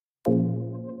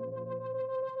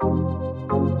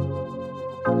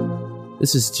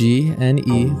This is G&E,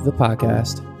 the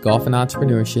podcast, Golf and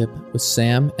Entrepreneurship with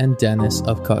Sam and Dennis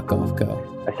of Cut Golf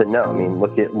Co. I said, no, I mean,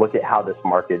 look at how this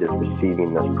market is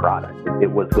receiving this product. It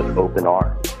was with open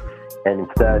arms. And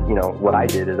instead, what I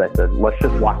did is I said, let's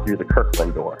just walk through the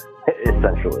Kirkland door,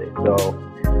 essentially. So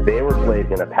they were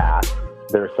blazing a path.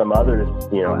 There are some others,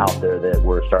 out there that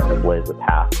were starting to blaze a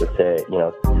path to say,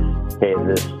 hey,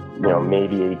 this,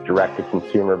 maybe a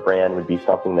direct-to-consumer brand would be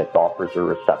something that golfers are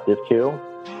receptive to.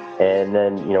 And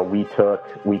then, we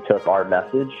took our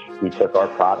message, we took our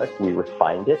product, we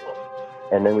refined it,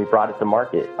 and then we brought it to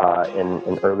market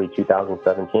in early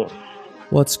 2017.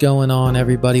 What's going on,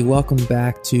 everybody? Welcome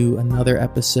back to another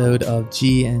episode of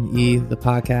G&E, the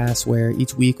podcast, where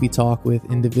each week we talk with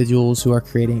individuals who are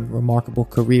creating remarkable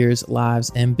careers,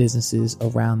 lives, and businesses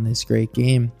around this great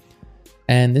game.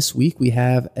 And this week we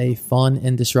have a fun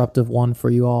and disruptive one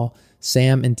for you all.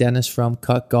 Sam and Dennis from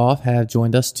Cut Golf have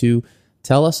joined us to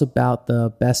tell us about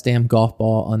the best damn golf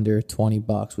ball under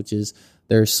 $20, which is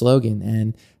their slogan,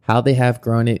 and how they have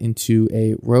grown it into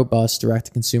a robust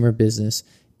direct-to-consumer business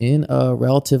in a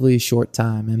relatively short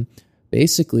time. And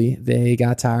basically, they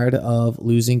got tired of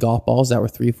losing golf balls that were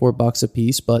 $3-4 a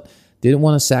piece, but didn't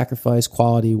want to sacrifice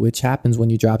quality, which happens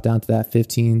when you drop down to that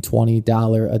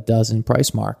 $15-20 a dozen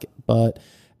price mark. But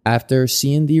after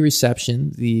seeing the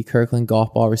reception the Kirkland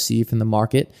golf ball received from the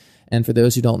market, and for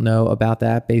those who don't know about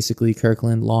that, basically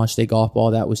Kirkland launched a golf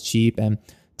ball that was cheap and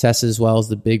tested as well as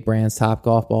the big brands' top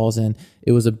golf balls, and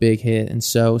it was a big hit. And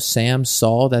so Sam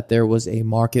saw that there was a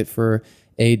market for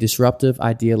a disruptive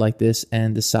idea like this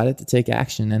and decided to take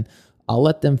action. And I'll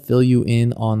let them fill you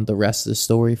in on the rest of the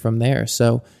story from there.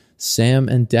 So Sam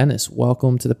and Dennis,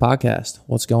 welcome to the podcast.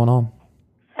 What's going on?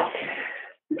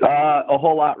 A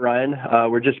whole lot, Ryan.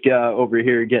 We're just over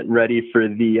here getting ready for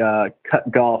the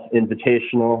Cut Golf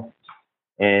Invitational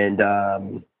and,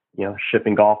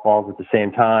 shipping golf balls at the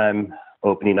same time,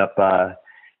 opening up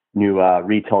new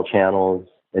retail channels.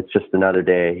 It's just another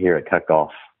day here at Cut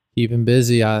Golf. Keeping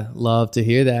busy. I love to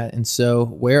hear that. And so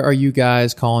where are you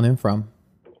guys calling in from?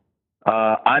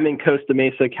 I'm in Costa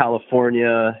Mesa,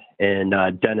 California, and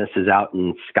Dennis is out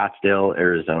in Scottsdale,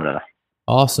 Arizona.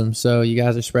 Awesome. So you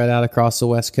guys are spread out across the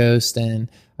West Coast, and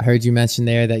I heard you mention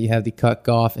there that you have the Cut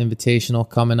Golf Invitational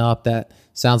coming up. That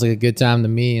sounds like a good time to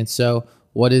me. And so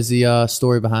what is the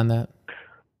story behind that?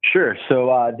 Sure.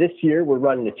 So this year we're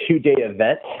running a 2-day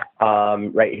event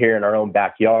right here in our own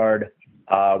backyard.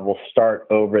 We'll start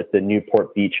over at the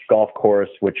Newport Beach Golf Course,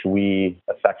 which we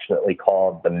affectionately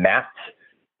call the Mat,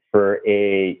 for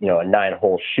a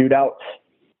 9-hole shootout.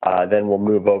 Then we'll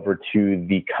move over to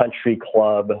the Country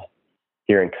Club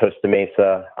here in Costa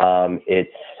Mesa.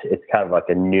 It's kind of like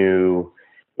a new,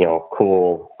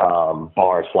 cool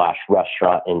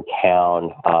bar/restaurant in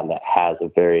town that has a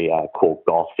very cool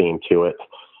golf theme to it.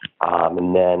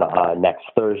 And then next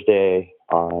Thursday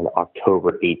on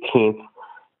October 18th,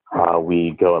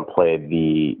 we go and play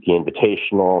the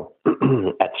Invitational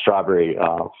at Strawberry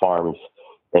Farms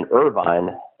in Irvine.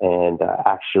 And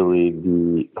actually,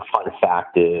 the fun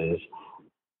fact is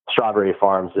Strawberry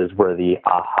Farms is where the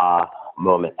aha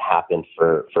moment happened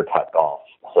for Cut Golf.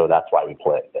 So that's why we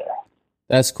play it there.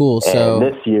 That's cool. So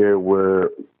this year we're...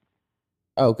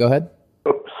 Oh, go ahead.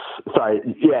 Oops. Sorry.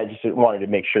 Yeah, I just wanted to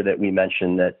make sure that we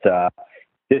mentioned that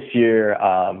this year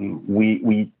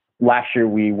last year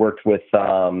we worked with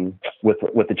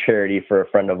a charity for a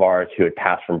friend of ours who had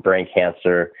passed from brain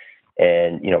cancer,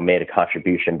 and made a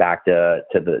contribution back to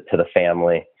the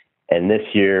family. And this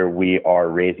year we are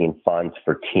raising funds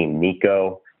for Team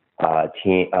Nico.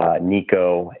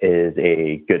 Nico is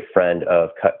a good friend of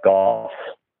Cut Golf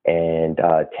and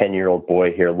a 10-year-old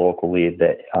boy here locally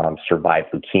that survived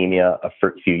leukemia a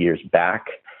few years back.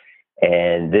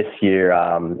 And this year,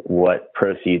 what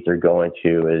proceeds are going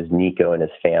to is Nico and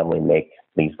his family make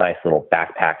these nice little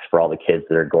backpacks for all the kids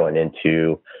that are going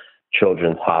into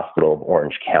Children's Hospital of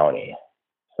Orange County.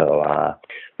 So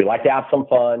we like to have some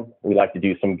fun. We like to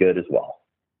do some good as well.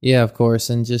 Yeah, of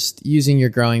course. And just using your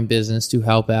growing business to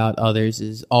help out others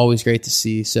is always great to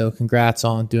see. So congrats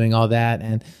on doing all that.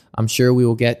 And I'm sure we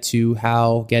will get to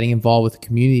how getting involved with a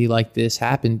community like this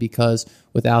happened, because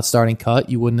without starting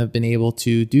Cut, you wouldn't have been able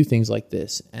to do things like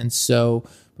this. And so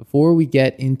before we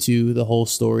get into the whole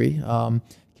story, can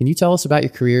you tell us about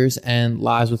your careers and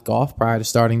lives with golf prior to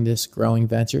starting this growing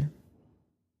venture?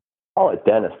 I'll let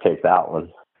Dennis take that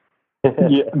one.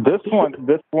 Yeah, this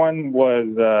one was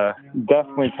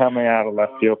definitely coming out of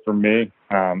left field for me.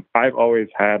 I've always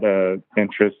had an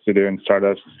interest to do in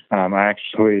startups. I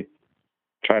actually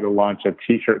tried to launch a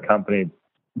T-shirt company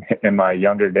in my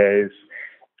younger days,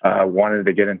 wanted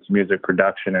to get into music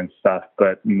production and stuff,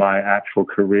 but my actual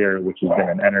career, which has been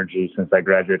in energy since I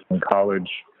graduated from college,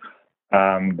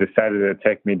 decided to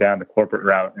take me down the corporate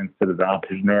route instead of the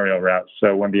entrepreneurial route.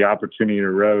 So when the opportunity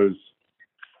arose,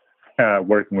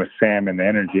 working with Sam in the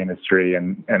energy industry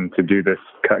and to do this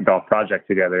golf project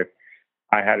together,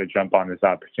 I had to jump on this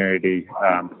opportunity.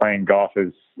 Playing golf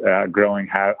is a growing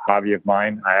hobby of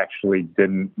mine. I actually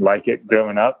didn't like it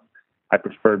growing up. I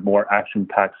preferred more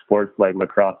action-packed sports like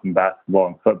lacrosse and basketball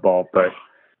and football, but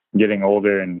getting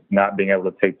older and not being able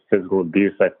to take physical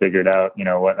abuse, I figured out, you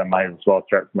know what, I might as well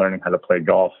start learning how to play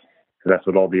golf, because that's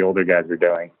what all the older guys are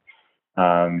doing.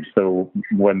 So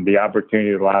when the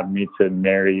opportunity allowed me to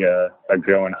marry a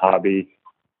growing hobby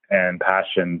and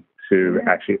passion to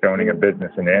actually owning a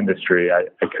business in the industry, I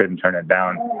couldn't turn it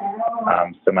down.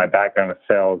 So my background with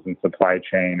sales and supply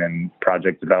chain and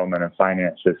project development and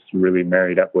finance just really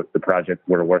married up with the project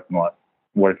we're working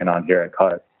on here at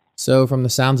CUT. So from the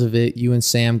sounds of it, you and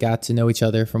Sam got to know each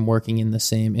other from working in the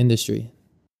same industry.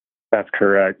 That's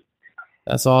correct.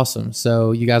 That's awesome.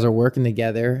 So you guys are working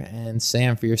together. And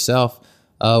Sam, for yourself,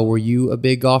 were you a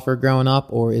big golfer growing up,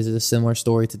 or is it a similar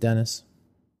story to Dennis?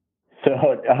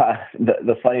 So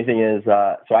the funny thing is,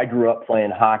 so I grew up playing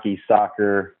hockey.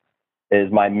 Soccer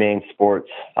is my main sports,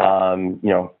 all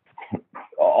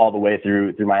the way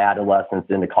through my adolescence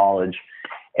into college.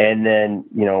 And then,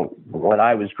 when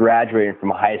I was graduating from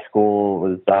high school,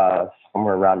 it was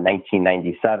somewhere around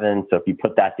 1997. So if you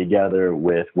put that together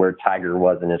with where Tiger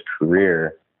was in his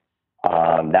career,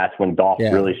 that's when golf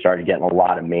really started getting a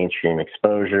lot of mainstream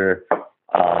exposure.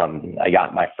 I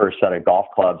got my first set of golf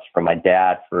clubs from my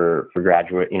dad for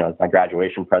graduate, it's my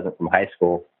graduation present from high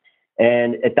school.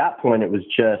 And at that point, it was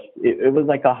just, it was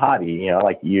like a hobby,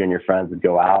 like you and your friends would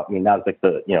go out. I mean, that was like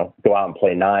go out and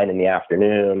play 9 in the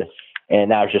afternoon.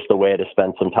 And that was just a way to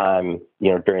spend some time,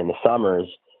 during the summers.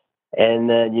 And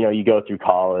then, you go through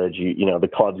college, the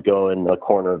clubs go in the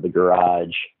corner of the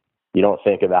garage. You don't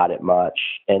think about it much.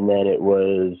 And then it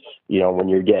was, when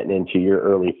you're getting into your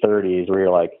early 30s where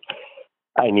you're like,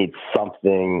 I need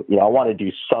something, I want to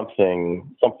do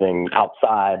something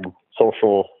outside,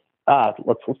 social.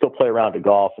 Let's go play a round of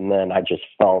golf. And then I just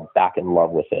fell back in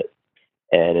love with it.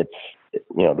 And it's,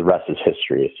 the rest is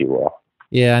history, if you will.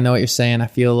 Yeah, I know what you're saying. I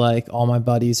feel like all my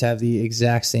buddies have the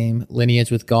exact same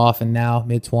lineage with golf, and now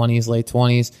mid-20s, late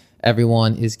 20s,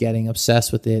 everyone is getting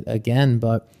obsessed with it again.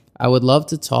 But I would love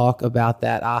to talk about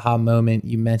that aha moment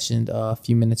you mentioned a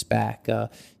few minutes back.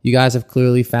 You guys have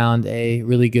clearly found a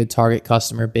really good target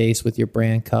customer base with your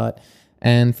brand CUT.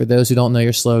 And for those who don't know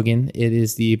your slogan, it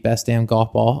is the best damn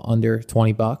golf ball under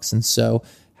 $20. And so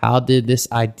how did this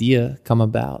idea come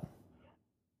about?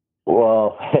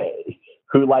 Well,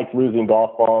 who likes losing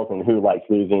golf balls and who likes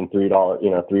losing $3,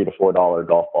 $3 to $4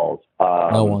 golf balls?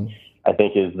 No one. I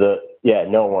think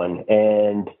no one.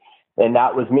 And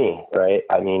that was me, right?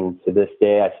 I mean, to this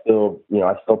day, I still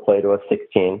play to a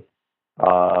 16.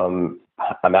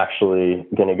 I'm actually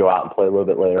going to go out and play a little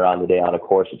bit later on today on a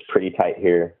course. It's pretty tight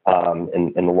here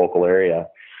in the local area.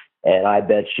 And I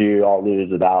bet you I'll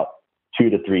lose about 2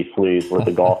 to 3 fleas worth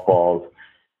of golf balls.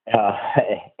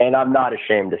 And I'm not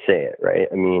ashamed to say it, right?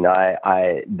 I mean,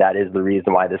 I that is the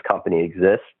reason why this company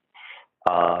exists.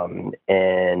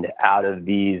 And out of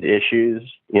these issues,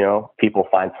 people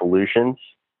find solutions.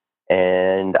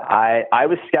 And I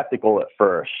was skeptical at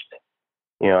first.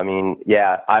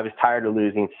 I was tired of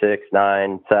losing 6,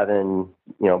 9, 7,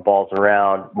 balls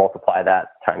around, multiply that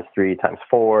times 3, times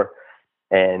 4.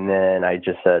 And then I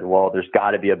just said, well, there's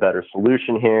got to be a better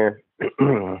solution here.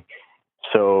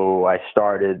 So I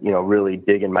started, really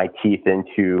digging my teeth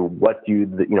into what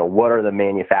are the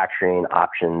manufacturing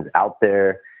options out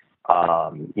there,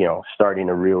 starting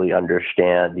to really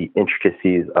understand the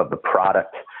intricacies of the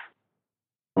product,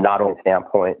 not only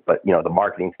standpoint, but, the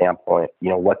marketing standpoint,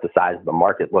 what the size of the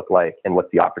market look like and what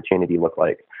the opportunity look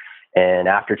like. And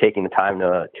after taking the time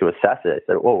to assess it,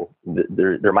 I said,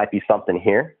 there might be something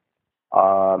here.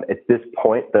 At this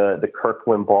point, the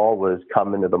Kirkland ball was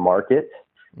coming to the market.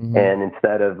 Mm-hmm. And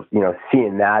instead of,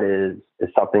 seeing that as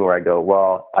something where I go,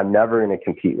 well, I'm never going to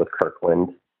compete with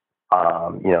Kirkland.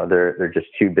 They're just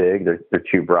too big. They're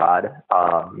too broad.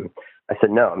 I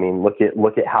said, no,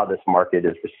 look at how this market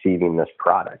is receiving this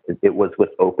product. It was with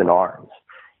open arms.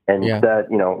 And instead,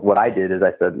 what I did is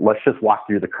I said, let's just walk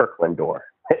through the Kirkland door,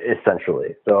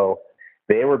 essentially. So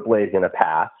they were blazing a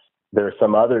path. There are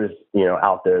some others,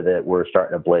 out there that were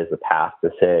starting to blaze the path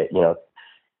to say,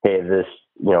 hey, this,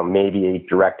 maybe a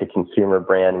direct-to-consumer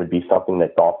brand would be something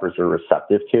that golfers are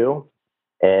receptive to.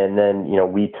 And then,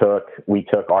 we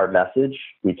took our message,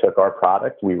 we took our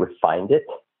product, we refined it,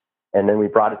 and then we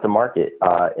brought it to market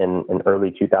in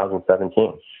early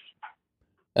 2017.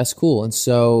 That's cool. And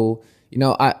so,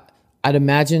 I'd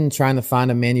imagine trying to find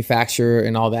a manufacturer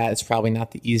and all that is probably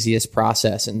not the easiest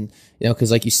process. And,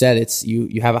 because like you said, it's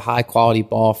you have a high quality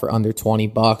ball for under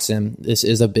 $20, and this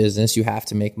is a business. You have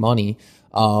to make money.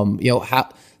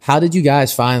 How did you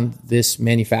guys find this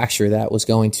manufacturer that was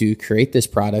going to create this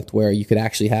product where you could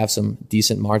actually have some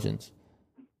decent margins?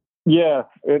 Yeah,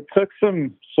 it took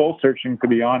some soul searching, to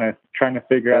be honest, trying to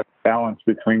figure out the balance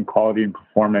between quality and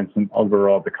performance and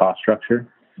overall the cost structure.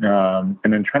 And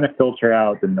then trying to filter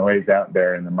out the noise out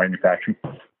there in the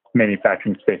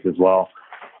manufacturing space as well.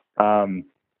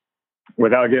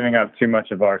 Without giving up too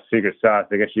much of our secret sauce,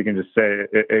 I guess you can just say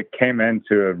it came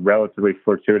into a relatively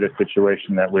fortuitous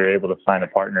situation that we were able to find a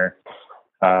partner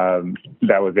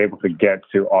that was able to get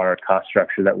to our cost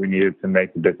structure that we needed to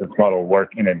make the business model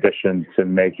work, in addition to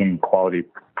making quality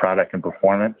product and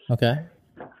performance. Okay.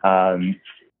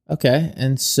 Okay.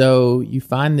 And so you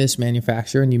find this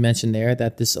manufacturer, and you mentioned there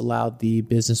that this allowed the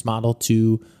business model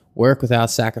to work without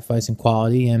sacrificing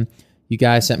quality. And you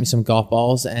guys sent me some golf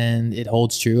balls, and it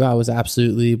holds true. I was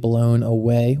absolutely blown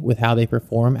away with how they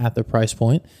perform at the price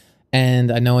point.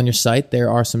 And I know on your site, there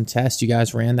are some tests you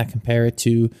guys ran that compare it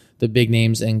to the big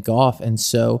names in golf. And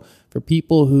so for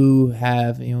people who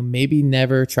have, maybe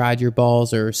never tried your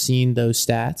balls or seen those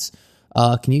stats,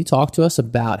 can you talk to us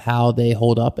about how they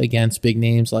hold up against big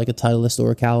names like a Titleist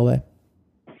or a Callaway?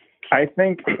 I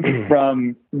think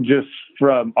from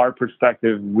our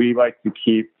perspective, we like to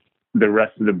keep the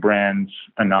rest of the brands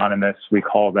anonymous. We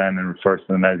call them and refer to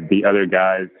them as the other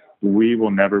guys. We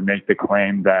will never make the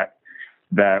claim that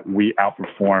we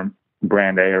outperform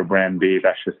brand A or brand B.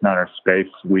 That's just not our space.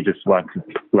 We just want to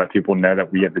let people know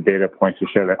that we have the data points to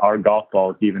show that our golf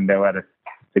balls, even though at a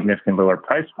significantly lower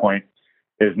price point,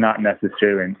 is not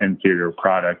necessarily an inferior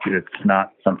product. It's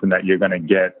not something that you're going to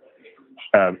get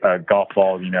a golf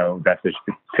ball, that's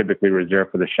typically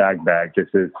reserved for the shag bag. This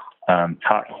is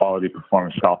top quality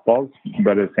performance golf balls.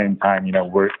 But at the same time,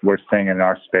 we're staying in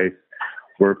our space.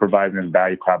 We're providing a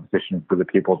value proposition for the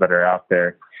people that are out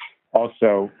there.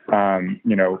 Also,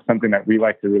 something that we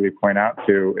like to really point out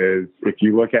to is if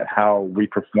you look at how we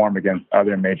perform against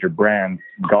other major brands,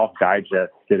 Golf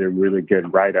Digest did a really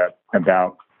good write-up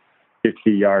about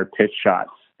 50-yard pitch shots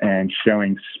and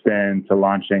showing spin to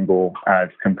launch angle as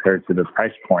compared to the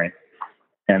price point.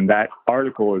 And that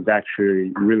article is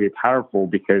actually really powerful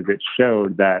because it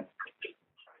showed that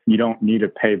you don't need to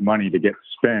pay money to get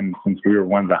spin, since we were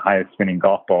one of the highest spinning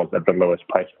golf balls at the lowest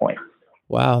price point.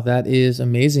 Wow, that is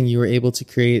amazing. You were able to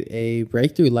create a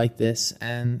breakthrough like this.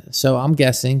 And so I'm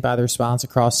guessing by the response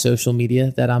across social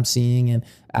media that I'm seeing and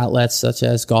outlets such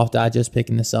as Golf Digest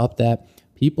picking this up, that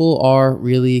people are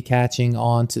really catching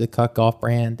on to the Cut Golf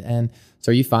brand. And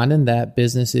so are you finding that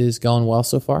business is going well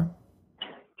so far?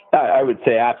 I would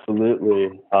say absolutely.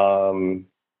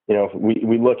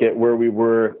 We look at where we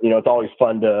were, it's always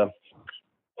fun to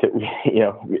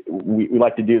we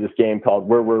like to do this game called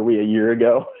Where Were We a Year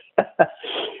Ago?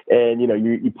 And,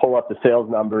 you pull up the sales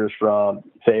numbers from,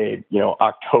 say,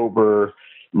 October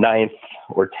 9th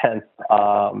or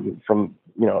 10th from,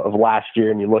 of last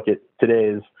year, and you look at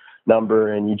today's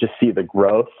number and you just see the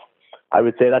growth. I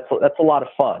would say that's a lot of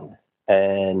fun.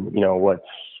 And,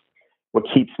 what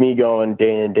keeps me going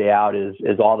day in, day out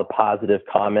is all the positive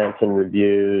comments and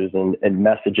reviews and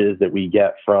messages that we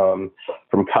get from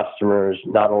customers,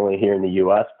 not only here in the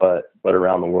US, but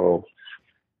around the world.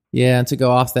 Yeah, and to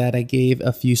go off that, I gave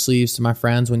a few sleeves to my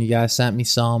friends when you guys sent me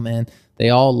some, and they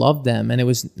all loved them. And it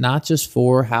was not just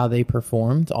for how they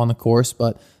performed on the course,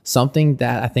 but something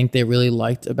that I think they really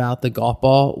liked about the golf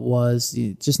ball was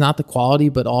just not the quality,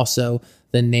 but also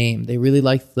the name. They really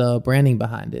liked the branding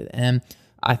behind it, and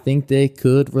I think they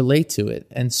could relate to it.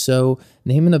 And so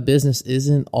naming a business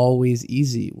isn't always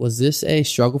easy. Was this a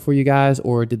struggle for you guys,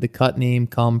 or did the Cut name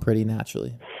come pretty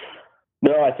naturally?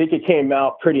 No, I think it came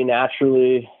out pretty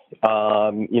naturally.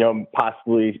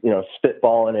 Possibly,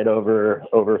 spitballing it over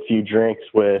a few drinks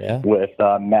with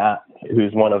Matt,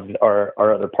 who's one of our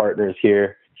other partners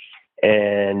here.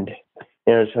 And,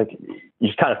 it's like, you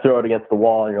just kind of throw it against the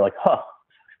wall and you're like,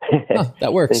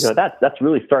 that works. And that's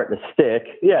really starting to stick.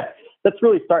 Yeah, that's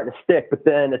really starting to stick. But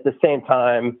then at the same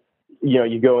time,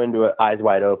 you go into it eyes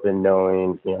wide open,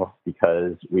 knowing,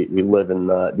 because we live in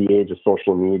the age of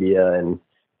social media, and,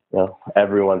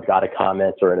 everyone's got a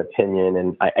comment or an opinion.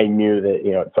 And I knew that,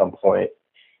 at some point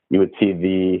you would see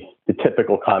the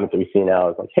typical comments that we see now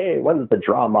is like, hey, when's the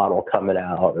draw model coming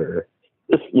out? Or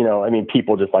just,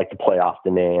 people just like to play off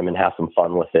the name and have some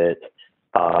fun with it.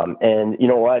 And you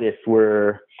know what, if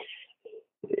we're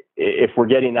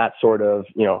getting that sort of,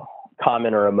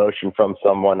 comment or emotion from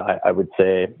someone, I would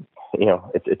say,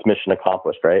 it's mission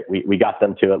accomplished, right? We got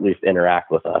them to at least interact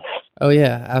with us. Oh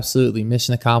yeah, absolutely.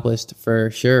 Mission accomplished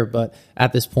for sure. But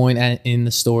at this point in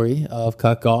the story of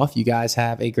Cut Golf, you guys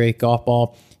have a great golf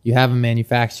ball. You have a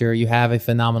manufacturer. You have a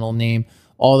phenomenal name.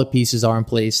 All the pieces are in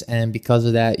place. And because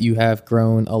of that, you have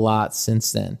grown a lot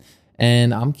since then.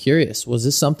 And I'm curious, was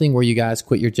this something where you guys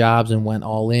quit your jobs and went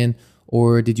all in,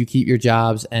 or did you keep your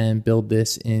jobs and build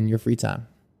this in your free time?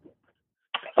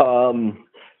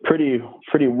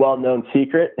 Pretty well-known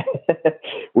secret.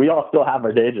 We all still have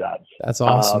our day jobs. That's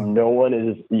awesome. No one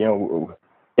is, we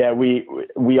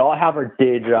all have our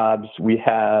day jobs. We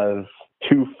have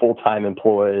 2 full-time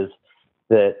employees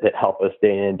that help us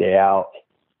day in, day out.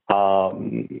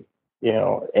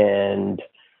 And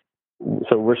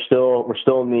so we're still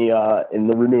in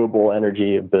the renewable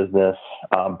energy business,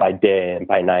 by day and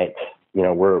by night.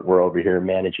 We're over here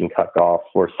managing Cut Golf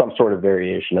for some sort of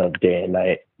variation of day and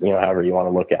night, however you want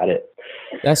to look at it.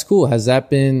 That's cool. Have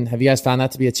you guys found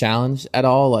that to be a challenge at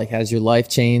all? Like, has your life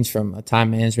changed from a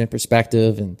time management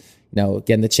perspective and,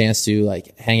 getting the chance to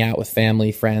like hang out with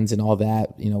family, friends and all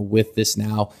that, with this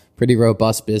now pretty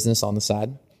robust business on the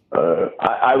side?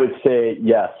 I would say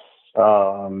yes.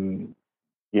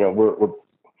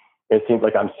 It seems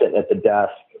like I'm sitting at the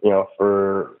desk,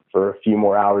 for a few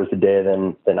more hours a day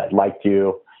than I'd like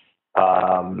to.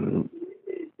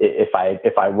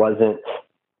 If I wasn't,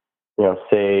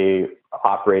 say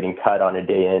operating Cut on a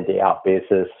day in, day out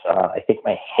basis, I think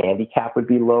my handicap would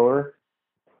be lower.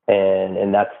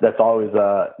 And that's always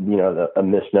a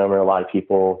misnomer. A lot of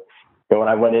people, when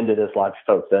I went into this, a lot of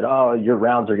folks said, "Oh, your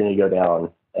rounds are going to go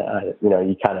down."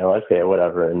 You kind of, okay,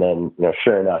 whatever. And then,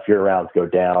 sure enough, your rounds go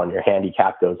down, your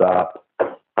handicap goes up.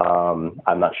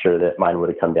 I'm not sure that mine would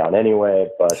have come down anyway,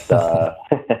 but,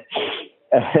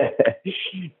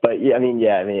 but yeah,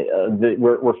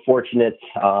 we're fortunate.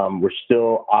 We're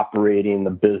still operating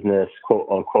the business, quote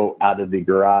unquote, out of the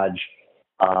garage,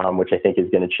 which I think is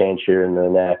going to change here in the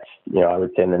next, I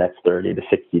would say in the next 30 to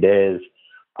 60 days.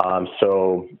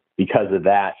 So because of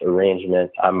that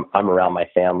arrangement, I'm around my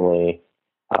family,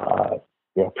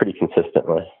 pretty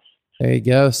consistently. There you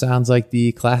go. Sounds like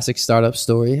the classic startup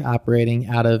story, operating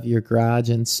out of your garage.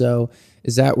 And so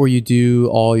is that where you do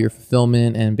all your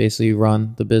fulfillment and basically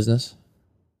run the business?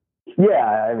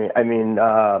 Yeah.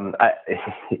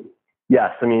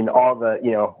 Yes.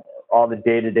 All the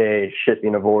day-to-day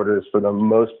shipping of orders for the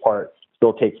most part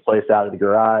still takes place out of the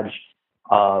garage.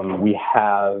 We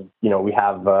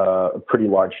have a pretty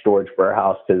large storage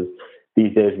warehouse because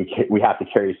these days we have to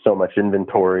carry so much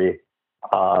inventory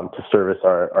to service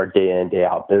our day in, day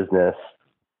out business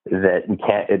that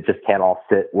it just can't all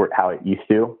sit how it used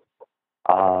to.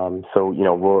 So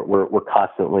we're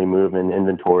constantly moving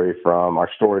inventory from our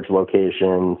storage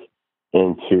locations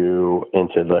into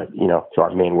the to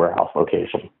our main warehouse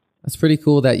location. That's pretty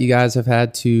cool that you guys have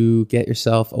had to get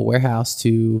yourself a warehouse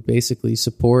to basically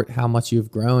support how much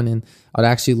you've grown. And I'd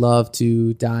actually love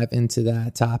to dive into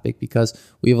that topic because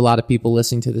we have a lot of people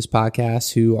listening to this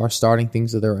podcast who are starting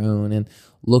things of their own and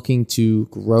looking to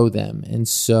grow them. And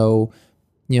so,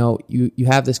 you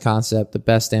have this concept, the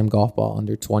best damn golf ball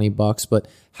under $20, but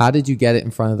how did you get it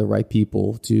in front of the right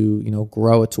people to,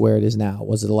 grow it to where it is now?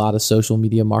 Was it a lot of social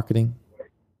media marketing?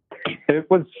 It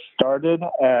was started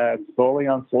solely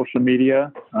on social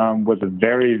media with a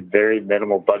very, very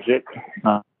minimal budget.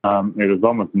 It was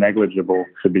almost negligible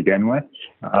to begin with.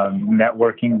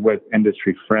 Networking with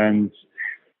industry friends,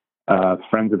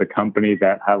 friends of the company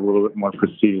that have a little bit more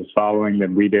prestigious following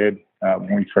than we did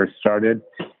when we first started.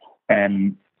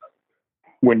 And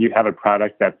when you have a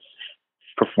product that's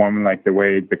performing like the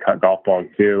way the Cut golf balls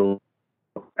do,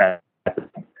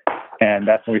 and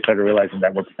that's when we started realizing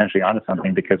that we're potentially onto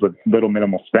something because with little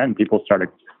minimal spend, people started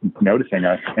noticing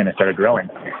us and it started growing.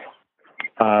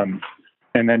 And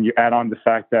then you add on the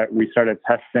fact that we started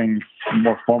testing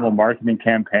more formal marketing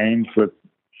campaigns with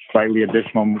slightly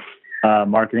additional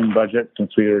marketing budget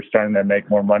since we were starting to make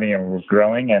more money and we were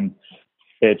growing. And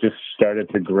it just started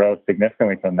to grow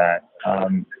significantly from that.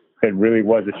 It really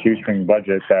was a shoestring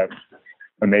budget that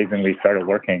amazingly started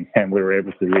working and we were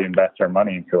able to reinvest our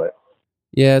money into it.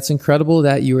 Yeah, it's incredible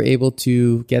that you were able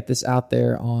to get this out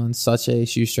there on such a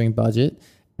shoestring budget.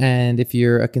 And if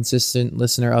you're a consistent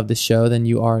listener of the show, then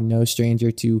you are no stranger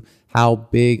to how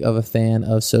big of a fan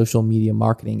of social media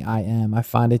marketing I am. I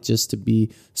find it just to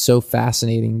be so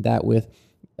fascinating that with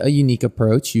a unique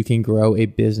approach, you can grow a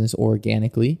business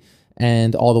organically.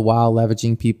 and all the while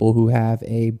leveraging people who have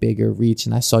a bigger reach.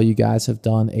 And I saw you guys have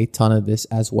done a ton of this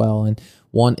as well. And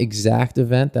one exact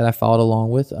event that I followed along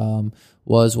with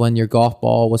was when your golf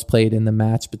ball was played in the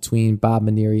match between Bob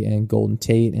Maneri and Golden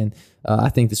Tate. And I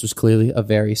think this was clearly a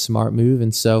very smart move.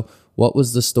 And so what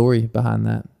was the story behind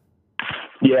that?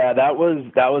 Yeah, that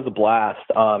was a blast.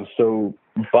 So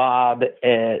Bob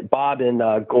and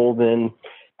Golden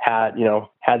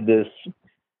had this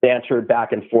banter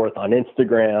back and forth on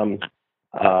Instagram.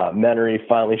 Maneri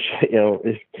finally,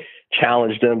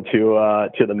 challenged him to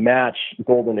the match.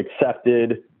 Golden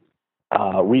accepted.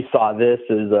 We saw this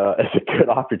as a good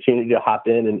opportunity to hop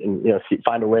in and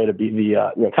find a way to be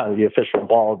the kind of the official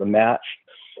ball of the match.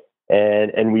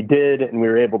 And we did, and we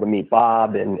were able to meet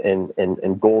Bob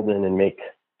and Golden and make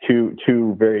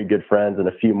two very good friends, and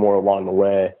a few more along the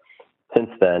way since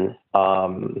then.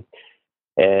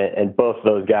 And both of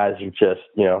those guys are just,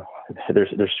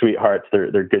 they're sweethearts.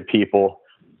 They're good people.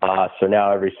 So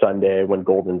now every Sunday when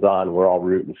Golden's on, we're all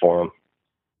rooting for them.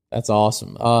 That's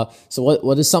awesome. So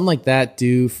what does something like that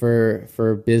do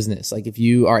for business? Like if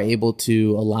you are able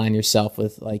to align yourself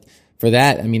with for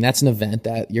that, I mean, that's an event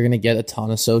that you're going to get a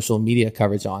ton of social media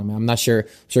coverage on. I mean, I'm not sure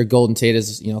Golden Tate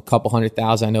is, a couple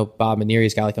 100,000. I know Bob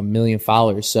Maneri's got 1 million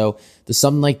followers. So does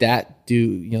something like that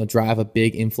drive a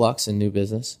big influx in new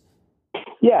business?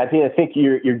 Yeah, I think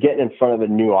you're getting in front of a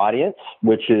new audience,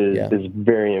 which is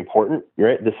very important,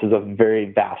 right? This is a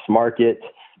very vast market.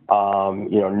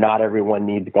 Not everyone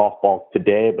needs golf balls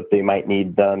today, but they might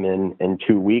need them in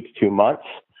 2 weeks, 2 months.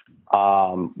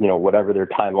 Whatever their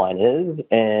timeline is.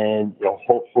 And,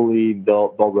 hopefully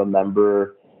they'll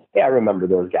remember, I remember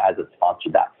those guys that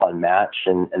sponsored that fun match.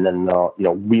 And then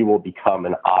we will become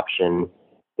an option,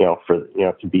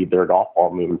 to be their golf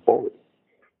ball moving forward.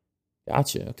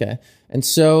 Gotcha. Okay. And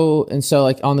so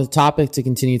on the topic to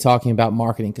continue talking about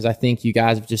marketing, because I think you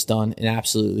guys have just done an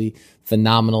absolutely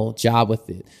phenomenal job with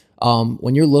it.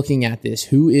 When you're looking at this,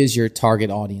 who is your target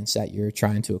audience that you're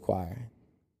trying to acquire?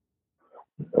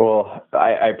 Well,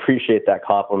 I appreciate that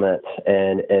compliment,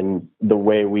 and the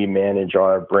way we manage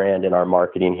our brand and our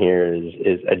marketing here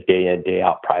is a day in, day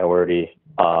out priority.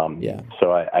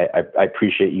 So I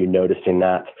appreciate you noticing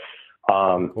that.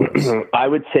 I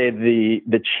would say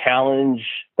the challenge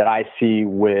that I see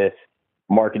with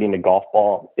marketing a golf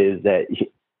ball is that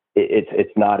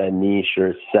it's not a niche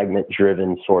or segment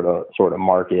driven sort of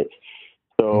market.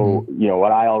 So,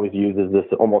 what I always use is this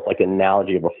almost like an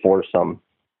analogy of a foursome,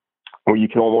 where you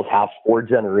can almost have 4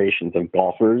 generations of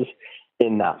golfers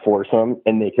in that foursome,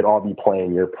 and they could all be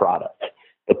playing your product.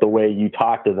 But the way you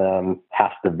talk to them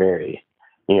has to vary.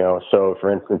 So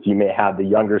for instance, you may have the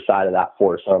younger side of that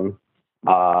foursome,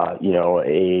 a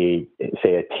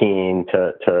teen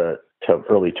to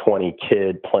early 20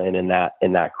 kid playing in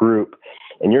that group,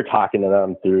 and you're talking to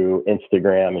them through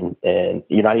Instagram, and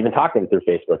you're not even talking through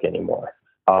Facebook anymore.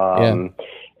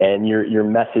 And your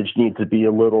message needs to be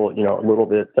a little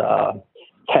bit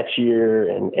catchier,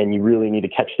 and you really need to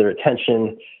catch their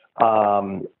attention.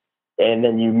 And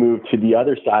then you move to the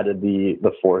other side of the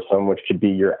foursome, which could be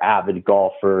your avid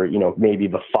golfer, maybe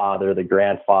the father, the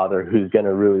grandfather, who's going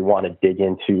to really want to dig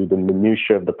into the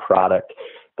minutia of the product,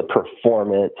 the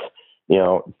performance,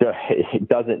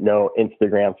 doesn't know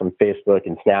Instagram from Facebook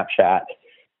and Snapchat,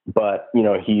 but,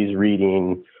 he's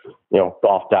reading,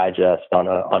 Golf Digest on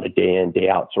a day in, day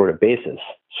out sort of basis.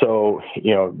 So,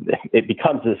 it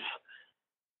becomes this,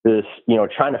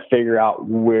 trying to figure out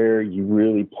where you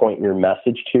really point your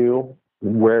message to,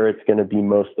 where it's going to be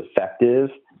most effective,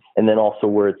 and then also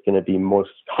where it's going to be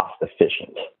most cost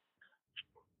efficient.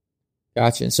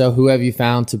 Gotcha. And so who have you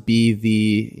found to be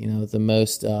the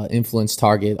most influenced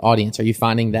target audience? Are you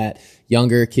finding that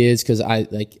younger kids? Cause I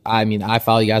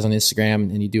follow you guys on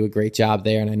Instagram, and you do a great job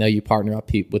there. And I know you partner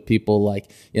up with people like,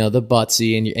 the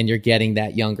Butsy, and you're getting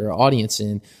that younger audience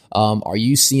in. Are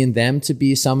you seeing them to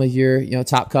be some of your,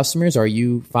 top customers? Or are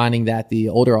you finding that the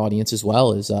older audience as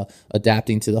well is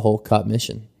adapting to the whole cut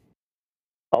mission?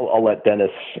 I'll let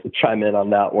Dennis chime in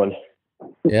on that one.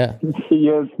 Yeah.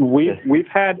 Yes, we've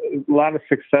had a lot of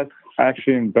success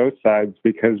actually in both sides,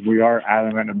 because we are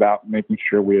adamant about making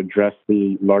sure we address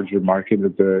the larger market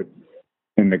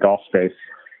in the golf space.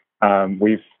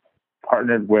 We've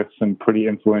partnered with some pretty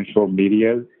influential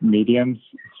mediums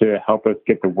to help us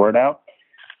get the word out.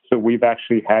 So we've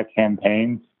actually had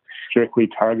campaigns strictly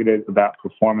targeted about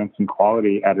performance and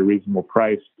quality at a reasonable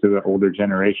price to the older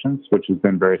generations, which has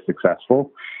been very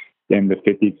successful in the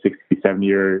 50, 60,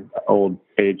 70-year-old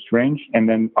age range. And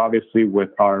then obviously with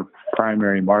our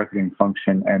primary marketing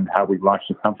function and how we launched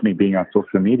the company being on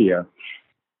social media,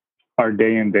 our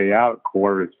day in, day out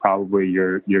core is probably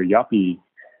your yuppie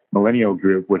millennial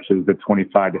group, which is the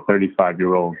 25 to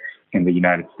 35-year-olds in the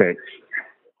United States.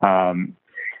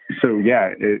 So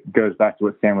yeah, it goes back to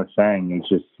what Sam was saying. It's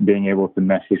just being able to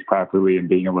message properly and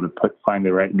being able to find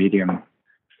the right medium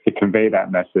to convey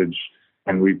that message.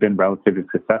 And we've been relatively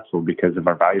successful because of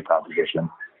our value proposition.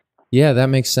 Yeah, that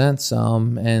makes sense.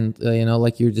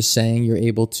 Like you're just saying, you're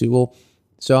able to,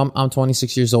 so I'm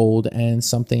 26 years old, and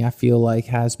something I feel like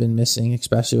has been missing,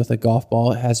 especially with a golf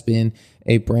ball, has been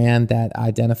a brand that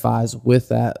identifies with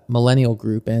that millennial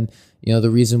group. And, the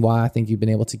reason why I think you've been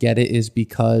able to get it is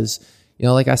because,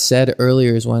 like I said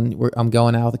earlier, is when I'm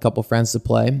going out with a couple friends to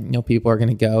play, people are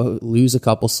going to go lose a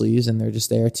couple sleeves, and they're just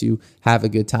there to have a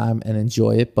good time and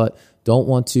enjoy it, but don't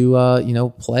want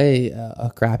to, play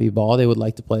a crappy ball. They would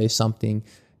like to play something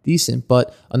decent.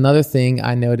 But another thing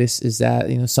I noticed is that,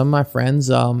 some of my friends,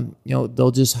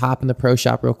 they'll just hop in the pro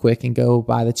shop real quick and go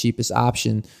buy the cheapest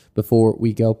option before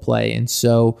we go play. And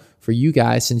so for you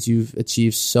guys, since you've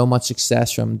achieved so much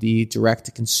success from the direct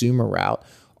to consumer route,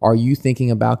 are you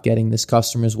thinking about getting this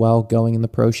customer as well, going in the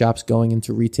pro shops, going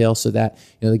into retail, so that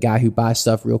the guy who buys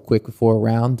stuff real quick before a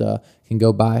round can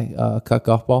go buy a cut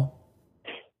golf ball?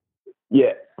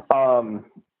 Yeah,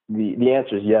 the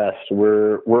answer is yes.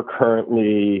 We're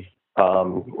currently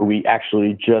we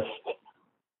actually just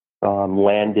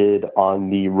landed on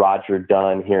the Roger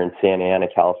Dunn here in Santa Ana,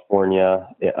 California.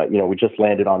 We just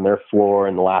landed on their floor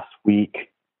in the last week.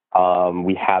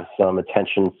 We have some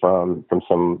attention from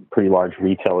some pretty large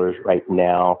retailers right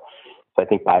now. So I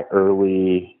think by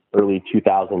early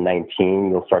 2019,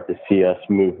 you'll start to see us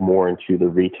move more into the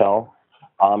retail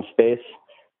space.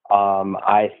 From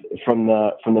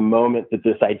the moment that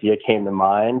this idea came to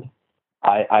mind,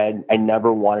 I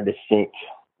never wanted to sink,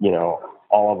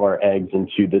 all of our eggs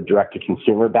into the direct to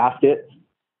consumer basket.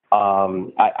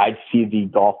 I see the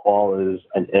golf ball as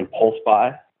an impulse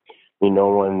buy.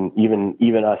 When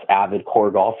even us avid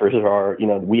core golfers are,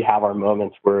 we have our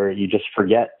moments where you just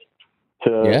forget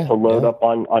to load up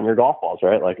on your golf balls,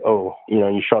 right? Like,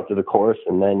 you show up to the course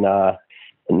and then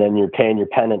you're paying your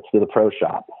penance to the pro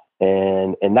shop.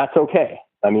 And that's okay.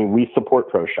 I mean, we support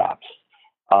pro shops.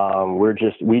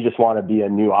 We just want to be a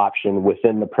new option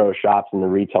within the pro shops and the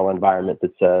retail environment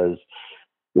that says,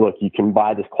 look, you can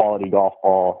buy this quality golf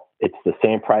ball. It's the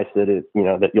same price that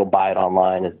you'll buy it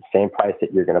online. It's the same price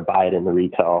that you're going to buy it in the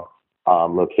retail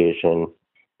location.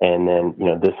 And then,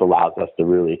 this allows us to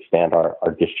really expand our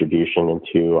distribution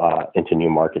into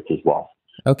new markets as well.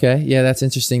 Okay. Yeah, that's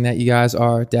interesting that you guys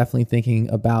are definitely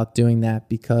thinking about doing that,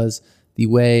 because the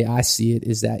way I see it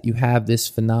is that you have this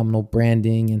phenomenal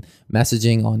branding and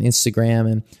messaging on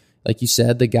Instagram. And like you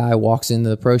said, the guy walks into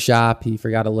the pro shop, he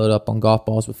forgot to load up on golf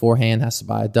balls beforehand, has to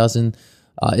buy a dozen,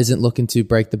 isn't looking to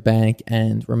break the bank,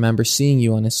 and remember seeing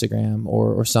you on Instagram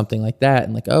or something like that.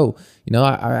 And like,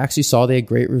 I actually saw they had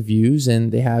great reviews,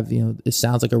 and they have, it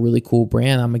sounds like a really cool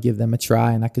brand. I'm going to give them a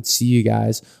try. And I could see you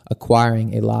guys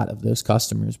acquiring a lot of those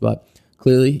customers. But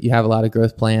clearly, you have a lot of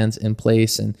growth plans in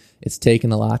place, and it's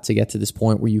taken a lot to get to this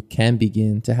point where you can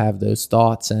begin to have those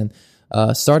thoughts. And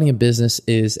starting a business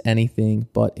is anything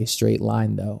but a straight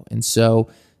line, though. And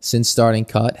so since starting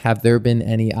Cut, have there been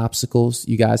any obstacles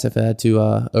you guys have had to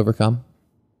overcome?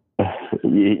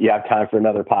 You have time for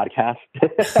another podcast?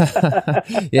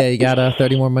 Yeah, you got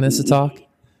 30 more minutes to talk?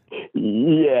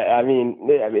 Yeah, I mean,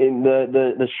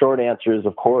 the short answer is,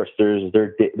 of course, there's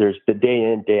the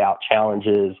day in, day out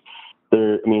challenges.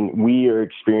 We are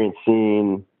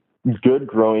experiencing good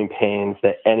growing pains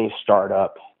that any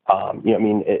startup, at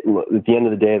the end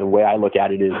of the day, the way I look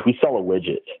at it is we sell a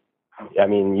widget. I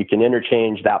mean, you can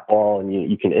interchange that ball and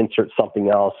you can insert something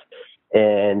else.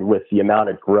 And with the amount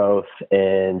of growth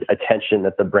and attention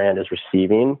that the brand is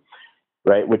receiving,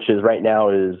 right, which is right now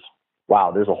is,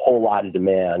 wow, there's a whole lot of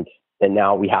demand. And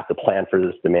now we have to plan for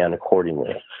this demand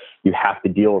accordingly. You have to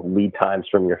deal with lead times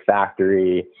from your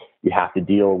factory. You have to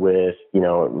deal with,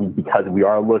 because we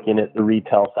are looking at the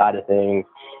retail side of things,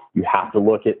 you have to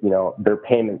look at, their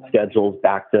payment schedules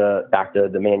back to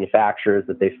the manufacturers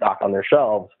that they stock on their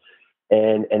shelves.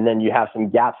 And then you have some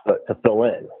gaps to fill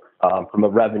in from a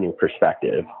revenue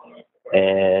perspective.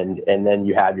 And then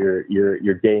you have your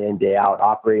day in, day out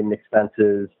operating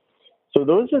expenses. So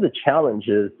those are the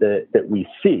challenges that we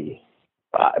see.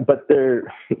 But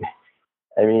they're,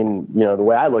 the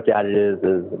way I look at it is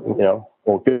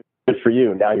well, good for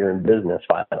you. Now you're in business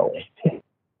finally.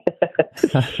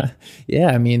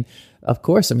 Yeah, of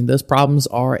course. Those problems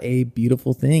are a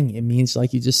beautiful thing. It means,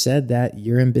 like you just said, that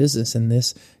you're in business, and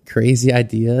this crazy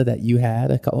idea that you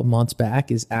had a couple months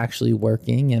back is actually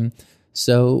working. And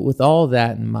so with all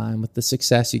that in mind, with the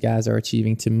success you guys are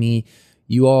achieving, to me,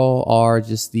 you all are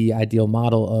just the ideal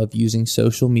model of using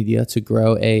social media to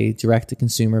grow a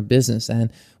direct-to-consumer business.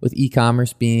 And with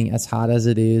e-commerce being as hot as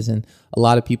it is, and a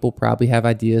lot of people probably have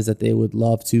ideas that they would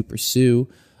love to pursue,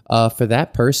 for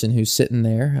that person who's sitting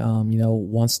there,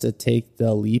 wants to take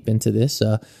the leap into this,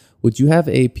 would you have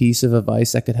a piece of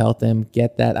advice that could help them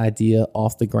get that idea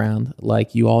off the ground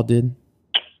like you all did?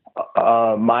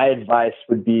 My advice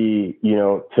would be,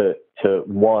 to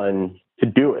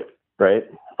do it, right?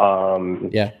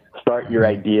 Start your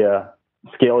idea,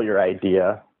 scale your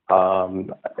idea. I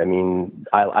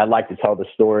like to tell the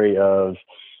story of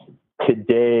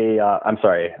today.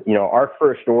 Our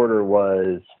first order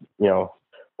was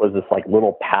this like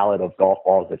little pallet of golf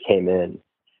balls that came in.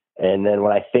 And then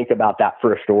when I think about that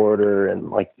first order and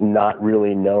like not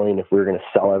really knowing if we were going to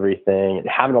sell everything and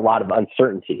having a lot of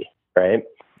uncertainty, right?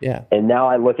 Yeah. And now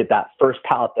I look at that first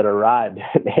pallet that arrived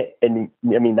and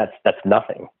that's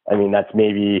nothing. That's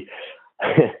maybe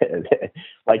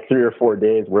like 3 or 4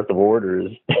 days worth of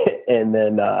orders. and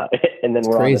then we're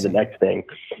on to the next thing.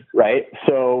 Right.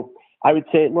 So I would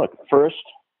say, look, first,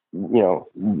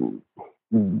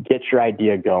 get your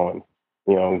idea going,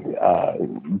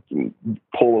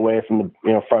 pull away from the,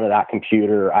 front of that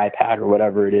computer or iPad or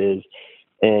whatever it is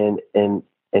and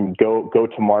go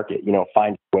to market,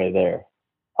 find your way there.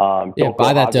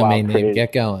 Buy that domain name,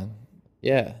 get going.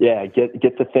 Yeah.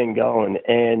 Get the thing going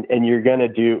and you're going to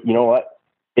do, you know what?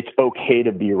 It's okay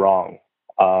to be wrong.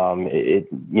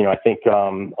 I think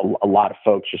a lot of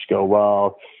folks just go,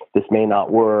 well, this may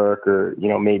not work, or,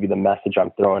 maybe the message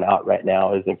I'm throwing out right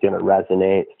now isn't going to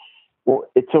resonate. Well,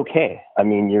 it's okay.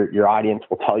 Your audience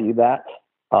will tell you that.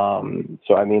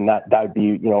 That would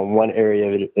be, one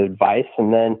area of advice.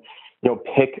 And then,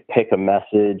 pick a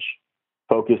message,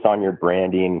 focus on your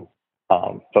branding,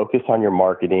 focus on your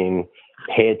marketing,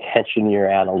 pay attention to your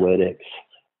analytics,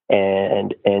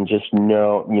 and just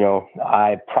know,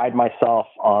 I pride myself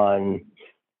on,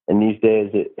 and these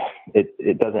days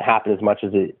it doesn't happen as much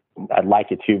as I'd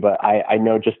like it to, but I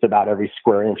know just about every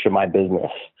square inch of my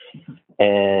business.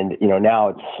 And, now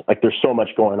it's like, there's so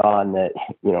much going on that,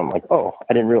 I'm like, oh,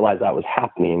 I didn't realize that was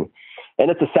happening. And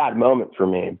it's a sad moment for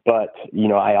me, but,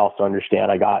 I also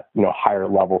understand I got, higher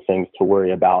level things to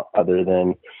worry about other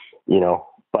than,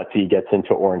 Butsy gets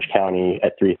into Orange County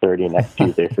at 3:30 next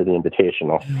Tuesday for the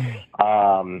Invitational.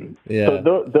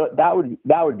 So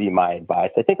that would be my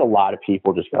advice. I think a lot of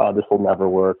people just go, oh, this will never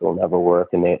work. It'll never work.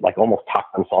 And they like almost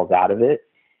talk themselves out of it.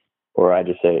 Or I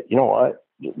just say, you know what,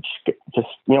 just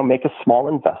make a small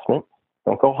investment.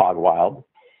 Don't go hog wild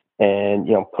and,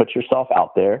 put yourself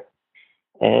out there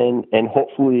and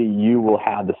hopefully you will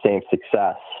have the same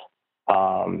success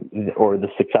or the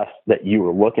success that you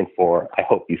were looking for. I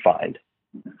hope you find.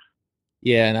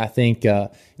 Yeah, and I think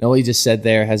what you just said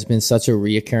there has been such a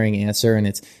reoccurring answer, and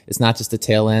it's not just the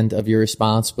tail end of your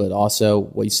response, but also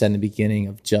what you said in the beginning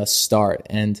of just start.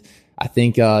 And I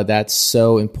think that's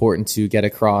so important to get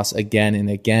across again and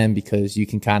again, because you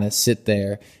can kind of sit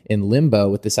there in limbo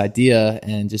with this idea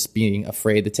and just being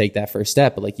afraid to take that first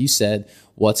step. But like you said,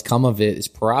 what's come of it is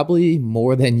probably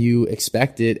more than you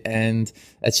expected, and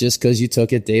that's just because you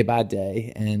took it day by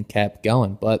day and kept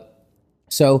going. But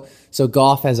So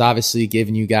golf has obviously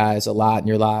given you guys a lot in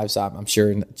your lives. I'm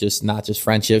sure just not just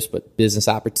friendships, but business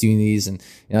opportunities. And,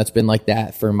 it's been like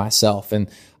that for myself. And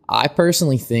I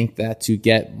personally think that to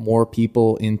get more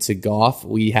people into golf,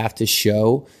 we have to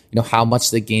show, how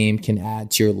much the game can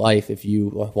add to your life if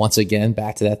you, once again,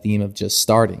 back to that theme of just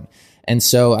starting. And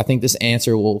so I think this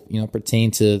answer will,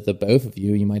 pertain to the both of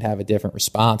you. You might have a different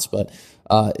response, but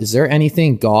is there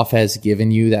anything golf has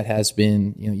given you that has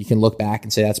been, you can look back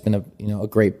and say that's been a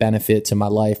great benefit to my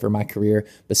life or my career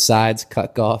besides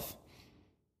cut golf?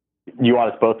 You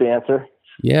want us both to answer?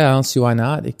 Yeah, I don't see why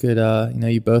not. It could,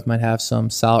 you both might have some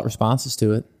solid responses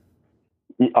to it.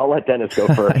 I'll let Dennis go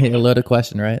first. A loaded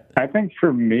question, right? I think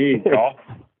for me,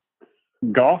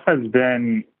 golf has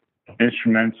been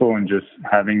instrumental in just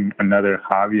having another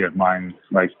hobby of mine,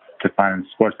 like to find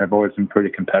sports. I've always been pretty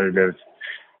competitive.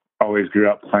 Always grew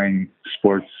up playing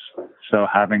sports, so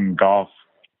having golf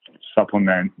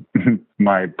supplement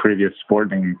my previous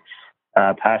sporting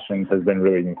passions has been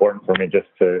really important for me, just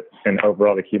and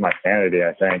overall to keep my sanity.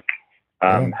 I think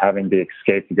having the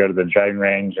escape to go to the driving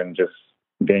range and just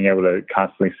being able to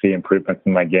constantly see improvements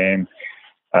in my game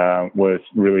was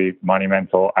really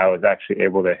monumental. I was actually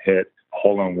able to hit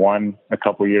hole-in-one a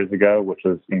couple years ago, which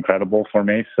was incredible for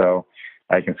me. So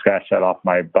I can scratch that off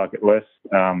my bucket list.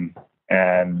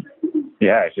 And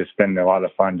yeah, it's just been a lot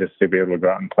of fun just to be able to go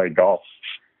out and play golf.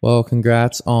 Well,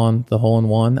 congrats on the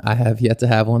hole-in-one. I have yet to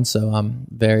have one, so I'm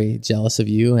very jealous of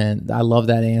you. And I love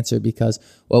that answer because,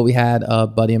 well, we had a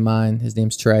buddy of mine, his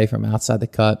name's Trey from Outside the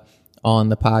Cut, on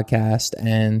the podcast,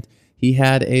 and he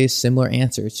had a similar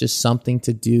answer. It's just something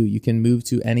to do. You can move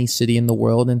to any city in the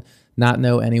world and not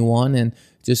know anyone and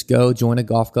just go join a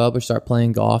golf club or start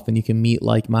playing golf, and you can meet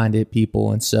like-minded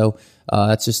people. And so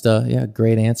that's just a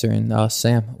great answer. And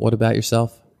Sam, what about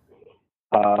yourself?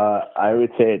 I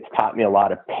would say it's taught me a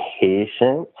lot of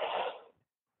patience.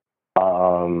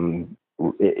 And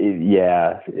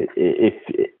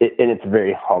it's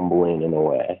very humbling in a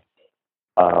way.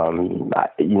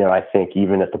 I think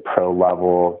even at the pro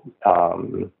level,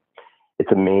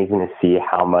 it's amazing to see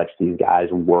how much these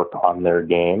guys work on their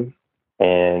game,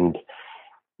 and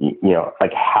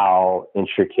like how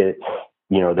intricate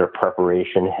their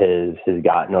preparation has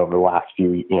gotten over the last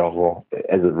few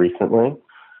as of recently.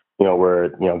 Where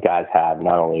guys have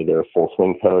not only their full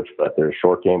swing coach, but their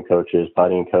short game coaches,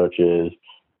 putting coaches.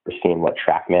 We're seeing what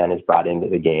TrackMan has brought into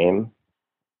the game.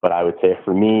 But I would say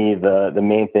for me, the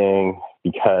main thing,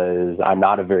 because I'm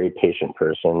not a very patient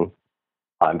person,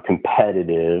 I'm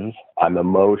competitive, I'm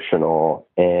emotional,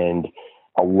 and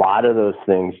a lot of those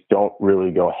things don't really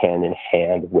go hand in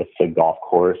hand with the golf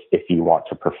course if you want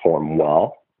to perform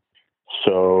well.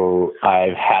 So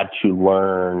I've had to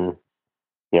learn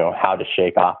how to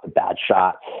shake off the bad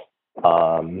shots.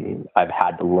 I've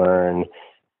had to learn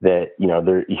that,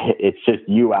 it's just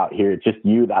you out here. It's just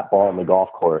you, that ball on the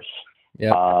golf course.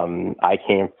 Yeah. I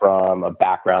came from a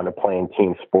background of playing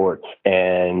team sports,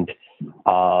 and,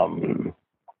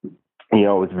 it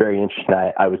was very interesting.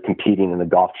 I was competing in the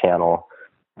Golf Channel,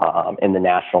 in the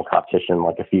national competition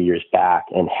like a few years back,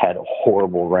 and had a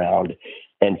horrible round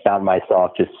and found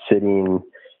myself just sitting,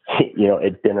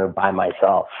 at dinner by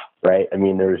myself. Right. I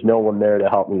mean, there was no one there to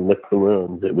help me lick the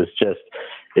wounds. It was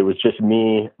just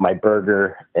me, my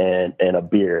burger, and a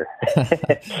beer.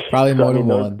 Probably more than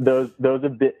one. Those a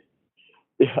bit.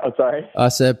 I'm sorry. I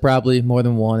said probably more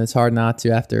than one. It's hard not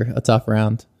to after a tough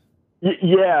round.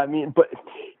 Yeah, I mean, but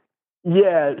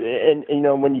yeah, and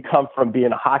when you come from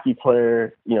being a hockey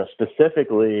player,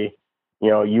 specifically, you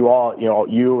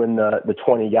and the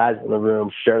 20 guys in the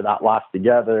room share that loss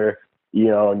together.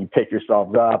 And you pick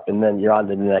yourselves up, and then you're on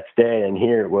to the next day. And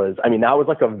here it was, that was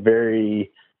like a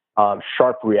very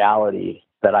sharp reality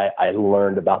that I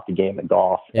learned about the game of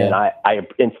golf. Yeah. And I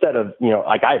instead of,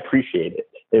 I appreciate it.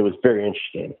 It was very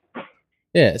interesting.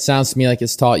 Yeah, it sounds to me like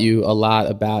it's taught you a lot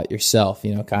about yourself,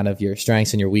 kind of your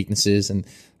strengths and your weaknesses and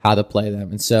how to play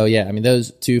them. And so, yeah,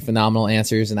 those two phenomenal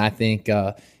answers. And I think,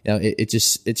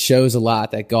 it shows a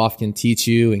lot that golf can teach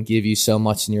you and give you so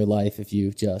much in your life if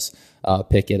you just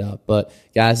pick it up. But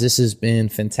guys, this has been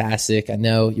fantastic. I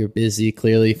know you're busy,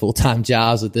 clearly full-time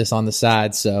jobs with this on the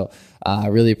side. So I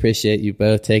really appreciate you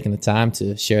both taking the time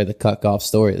to share the Cut Golf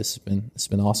story. It's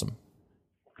been awesome.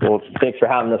 Well, thanks for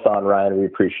having us on, Ryan. We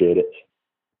appreciate it.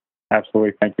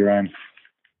 Absolutely. Thank you, Ryan.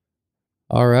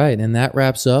 All right, and that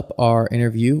wraps up our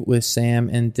interview with Sam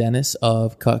and Dennis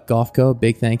of Cut Golf Co.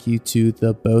 Big thank you to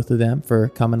the both of them for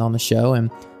coming on the show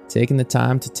and taking the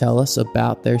time to tell us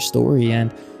about their story.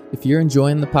 And if you're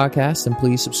enjoying the podcast, then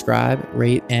please subscribe,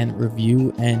 rate, and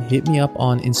review, and hit me up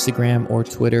on Instagram or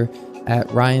Twitter at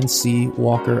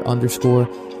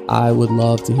RyanCWalker_. I would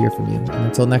love to hear from you. And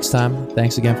until next time,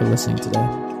 thanks again for listening today.